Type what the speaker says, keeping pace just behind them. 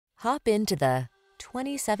Hop into the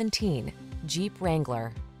 2017 Jeep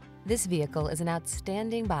Wrangler. This vehicle is an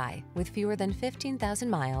outstanding buy with fewer than 15,000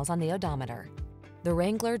 miles on the odometer. The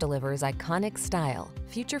Wrangler delivers iconic style,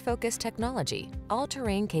 future-focused technology,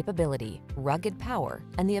 all-terrain capability, rugged power,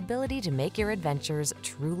 and the ability to make your adventures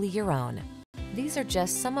truly your own. These are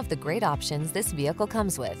just some of the great options this vehicle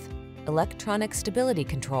comes with: electronic stability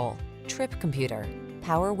control, trip computer,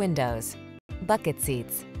 power windows, bucket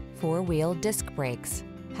seats, four-wheel disc brakes,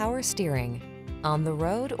 power steering. On the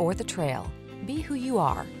road or the trail, be who you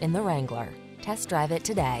are in the Wrangler. Test drive it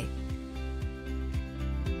today.